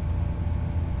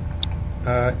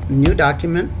 New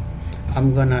document.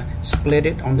 I'm going to split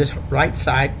it on this right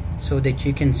side so that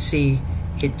you can see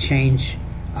it change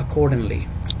accordingly.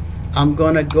 I'm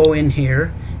going to go in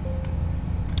here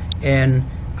and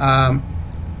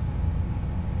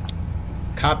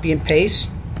copy and paste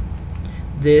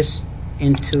this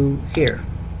into here.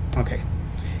 Okay,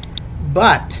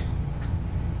 but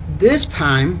this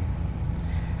time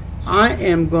I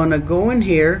am gonna go in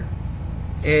here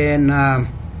and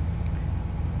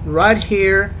right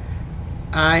here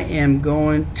I am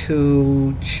going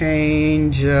to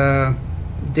change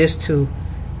this to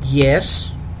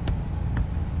yes,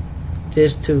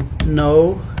 this to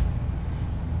no,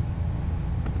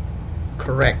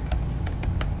 correct.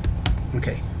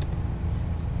 Okay,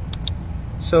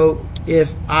 so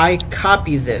if I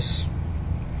copy this,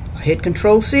 I hit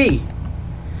Control C,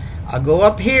 I go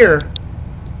up here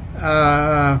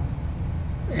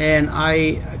and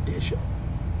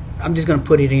I'm just going to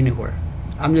put it anywhere.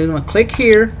 I'm just going to click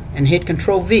here and hit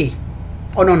Control V.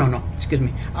 Oh no, excuse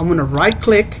me. I'm going to right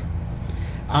click.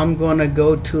 I'm going to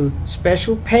go to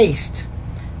Special Paste.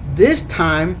 This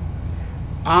time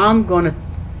I'm going to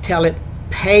tell it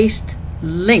paste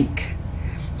link.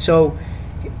 So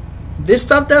this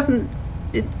stuff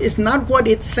it's not what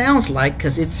it sounds like,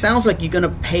 because it sounds like you're going to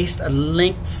paste a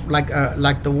link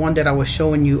like the one that I was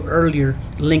showing you earlier,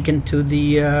 linking to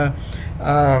the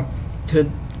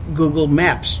to Google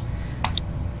Maps.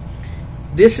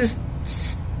 This is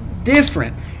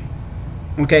different.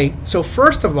 Okay, so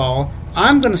first of all,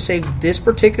 I'm going to save this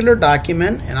particular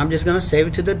document, and I'm just going to save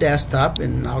it to the desktop,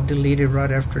 and I'll delete it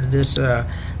right after this,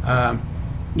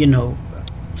 you know,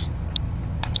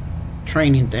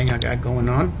 training thing I got going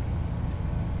on.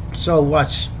 So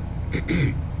watch.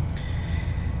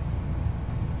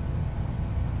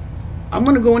 I'm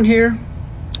going to go in here,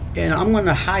 and I'm going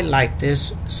to highlight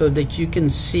this so that you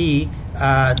can see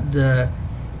the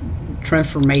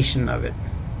transformation of it.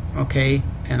 Okay,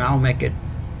 and I'll make it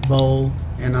bold,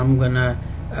 and I'm gonna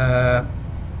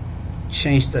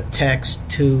change the text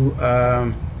to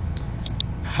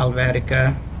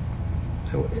Helvetica.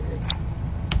 So,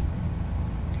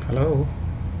 hello.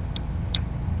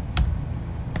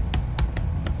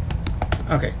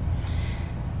 Okay.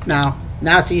 Now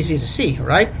it's easy to see,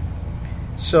 right?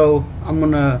 So I'm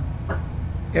gonna,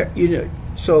 you know,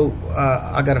 so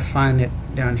I gotta find it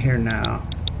down here now.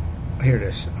 Here it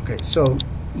is. Okay, so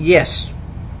yes.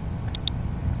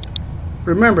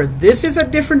 Remember, this is a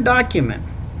different document.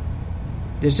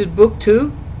 This is book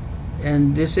 2,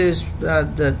 and this is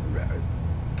the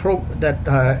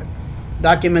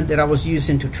document that I was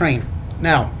using to train.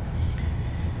 Now,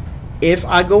 if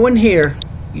I go in here,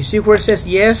 you see where it says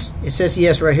yes? It says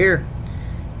yes right here.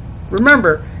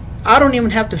 Remember, I don't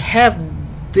even have to have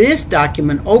this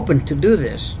document open to do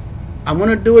this. I'm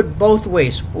going to do it both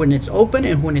ways, when it's open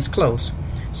and when it's closed.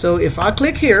 So if I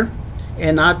click here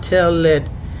and I tell it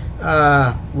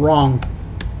wrong,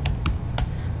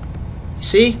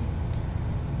 see,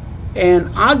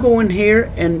 and I go in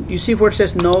here and you see where it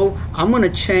says no, I'm going to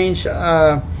change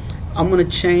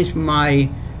my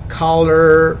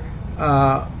color,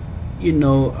 you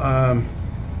know,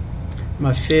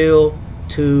 my fill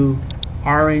to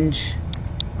orange.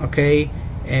 Okay,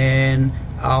 and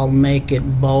I'll make it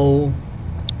bold.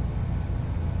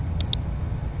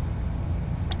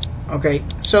 Okay,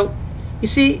 so you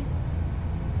see,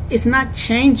 it's not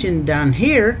changing down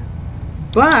here,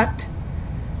 but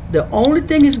the only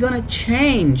thing is going to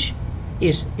change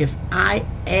is if I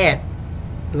add,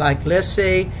 like let's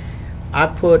say I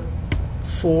put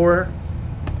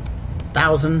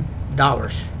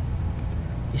 $4,000.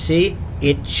 You see,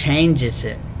 it changes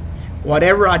it.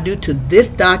 Whatever I do to this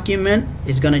document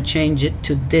is going to change it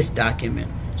to this document.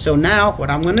 So now what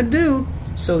I'm going to do,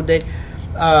 so that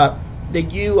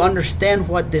that you understand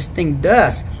what this thing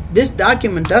does, this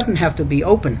document doesn't have to be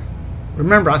open.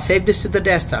 Remember, I saved this to the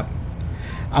desktop.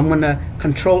 I'm going to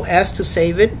Control S to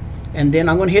save it, and then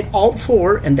I'm going to hit Alt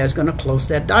 4, and that's going to close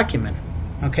that document.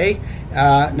 Okay,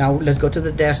 now let's go to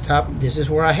the desktop. This is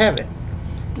where I have it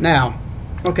now.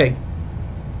 Okay,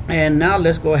 and now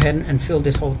let's go ahead and fill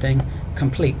this whole thing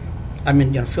complete. I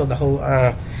mean, you know, fill the whole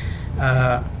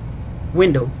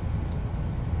window.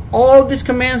 All these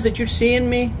commands that you're seeing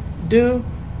me do,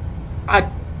 I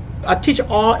teach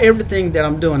everything that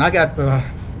I'm doing. I got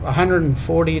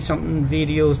 140 something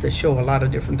videos that show a lot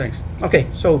of different things. Okay,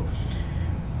 so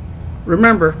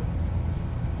remember,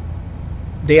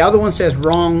 the other one says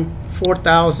wrong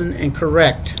 4,000 and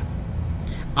correct.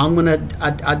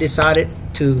 I decided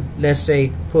to, let's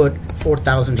say, put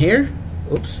 4,000 here.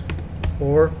 Oops,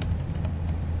 4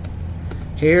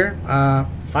 here,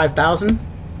 5,000,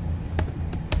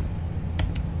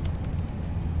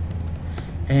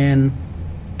 and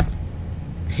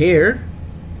here,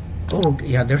 oh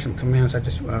yeah, there's some commands. I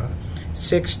just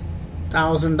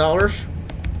 $6,000.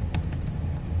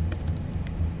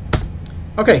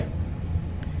 Okay,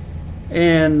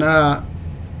 and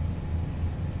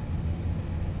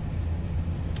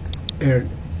here,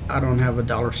 I don't have a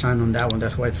dollar sign on that one.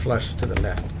 That's why it flushed to the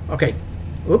left. Okay,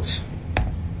 oops.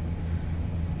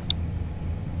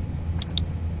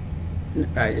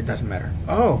 It doesn't matter.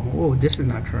 Oh, this is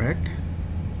not correct.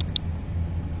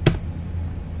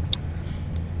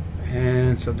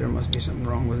 And so there must be something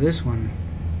wrong with this one.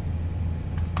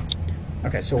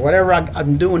 Okay, so whatever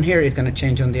I'm doing here is going to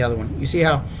change on the other one. You see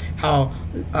how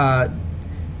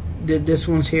this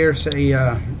one's here say,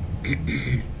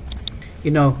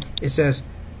 you know, it says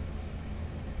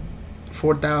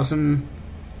 4,000,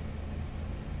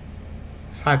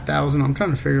 5,000. I'm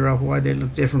trying to figure out why they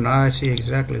look different. I see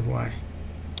exactly why.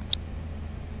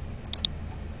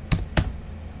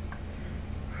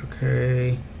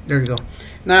 Okay, there you go.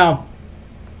 Now,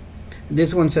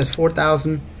 this one says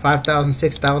 4,000, 5,000,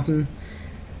 6,000.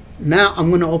 Now I'm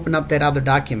going to open up that other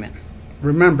document.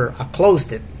 Remember, I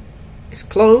closed it. It's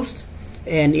closed,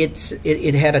 and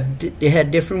it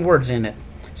had different words in it.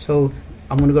 So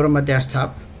I'm going to go to my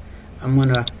desktop. I'm going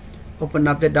to open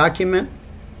up the document,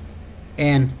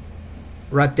 and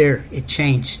right there it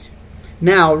changed.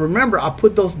 Now remember, I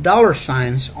put those dollar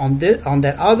signs on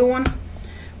that other one,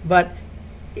 but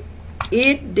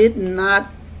it did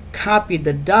not copy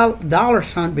the dollar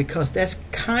sign because that's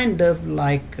kind of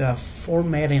like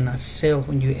formatting a cell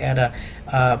when you add a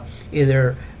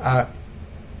either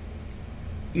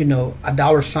you know, a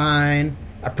dollar sign,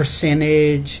 a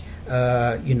percentage,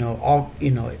 you know, all,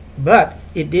 you know, but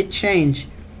it did change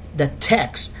the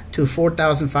text to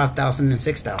 4,000, 5,000, and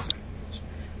 6,000.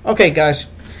 Okay, guys,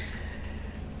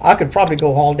 I could probably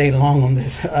go all day long on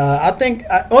this. I think.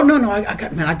 Oh no,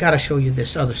 I gotta show you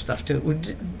this other stuff too.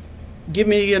 Give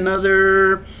me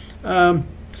another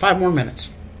 5 more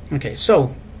minutes. Okay,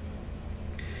 so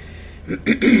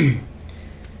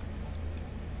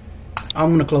I'm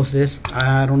going to close this.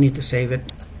 I don't need to save it.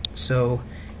 So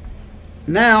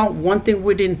now one thing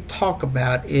we didn't talk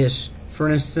about is, for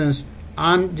instance,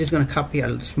 I'm just going to copy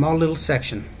a small little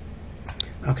section.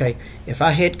 Okay, if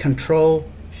I hit Control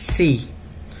C,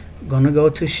 I'm going to go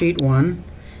to sheet 1,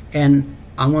 and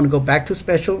I'm going to go back to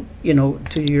special, you know,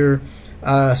 to your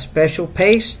special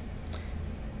paste.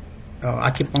 Oh,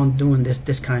 I keep on doing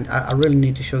this kind. I really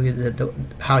need to show you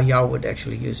how y'all would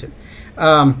actually use it.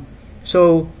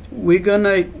 So we're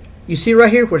gonna, you see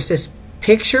right here where it says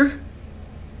picture,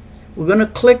 we're gonna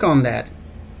click on that.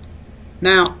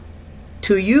 Now,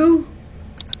 to you,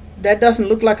 that doesn't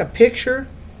look like a picture,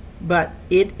 but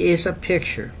it is a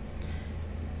picture.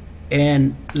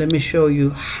 And let me show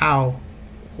you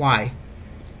why.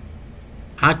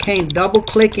 I can't double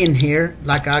click in here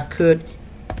like I could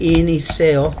any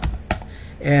cell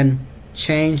and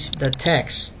change the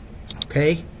text.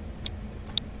 Okay,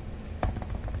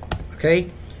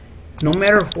 no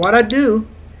matter what I do,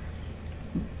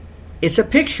 it's a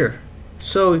picture.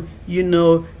 So you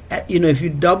know if you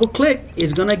double click,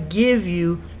 it's gonna give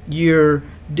you your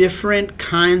different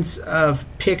kinds of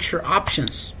picture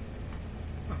options.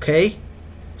 Okay,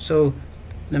 so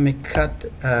let me cut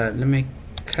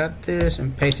this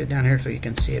and paste it down here so you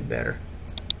can see it better.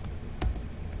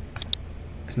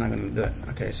 It's not going to do it.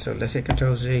 Okay, so let's hit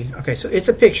Control Z. Okay, so it's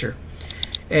a picture,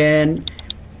 and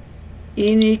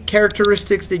any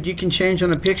characteristics that you can change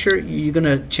on a picture, you're going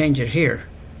to change it here.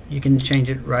 You can change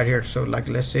it right here. So like,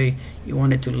 let's say you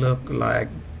want it to look like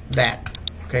that.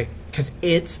 Okay, because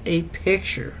it's a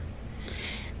picture.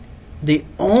 The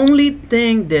only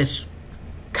thing that's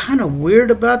kind of weird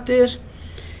about this,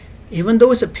 even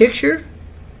though it's a picture,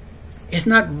 it's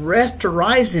not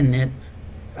rasterizing it.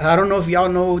 I don't know if y'all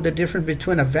know the difference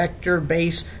between a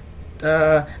vector-based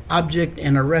object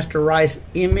and a rasterized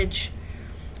image.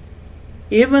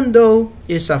 Even though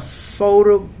it's a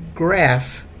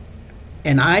photograph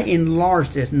and I enlarge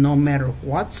this no matter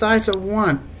what size I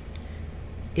want,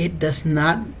 it does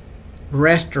not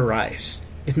rasterize.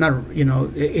 It's not, you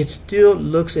know, it still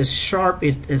looks as sharp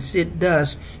as it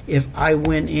does if I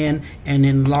went in and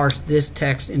enlarged this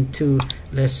text into,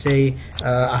 let's say,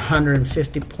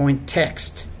 150 point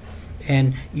text,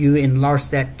 and you enlarge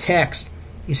that text.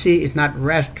 You see, it's not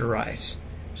rasterized.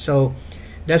 So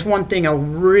that's one thing I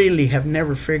really have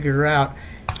never figured out,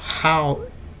 how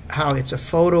it's a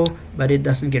photo but it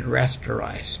doesn't get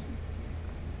rasterized.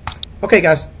 Okay,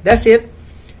 guys, that's it.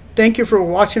 Thank you for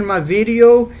watching my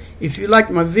video. If you like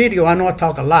my video, I know I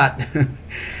talk a lot,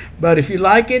 but if you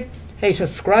like it, hey,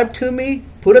 subscribe to me,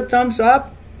 put a thumbs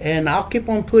up, and I'll keep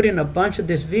on putting a bunch of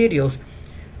these videos.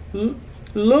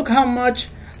 Look how much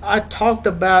I talked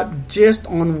about just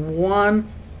on one.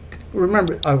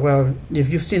 Remember, well, if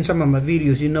you've seen some of my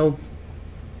videos, you know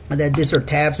that these are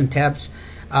tabs and tabs.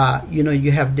 You know,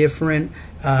 you have different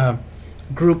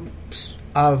groups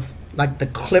of, like the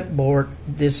clipboard.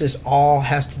 This is all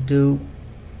has to do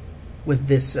with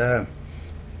this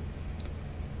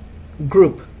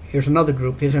group. Here's another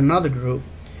group. Here's another group.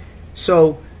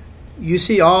 So you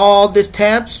see all these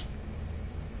tabs.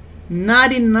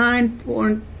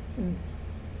 99.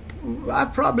 I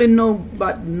probably know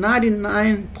about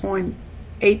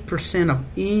 99.8% of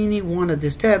any one of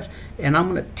these tabs, and I'm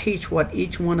going to teach what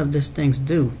each one of these things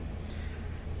do.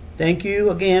 Thank you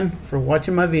again for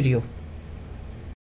watching my video.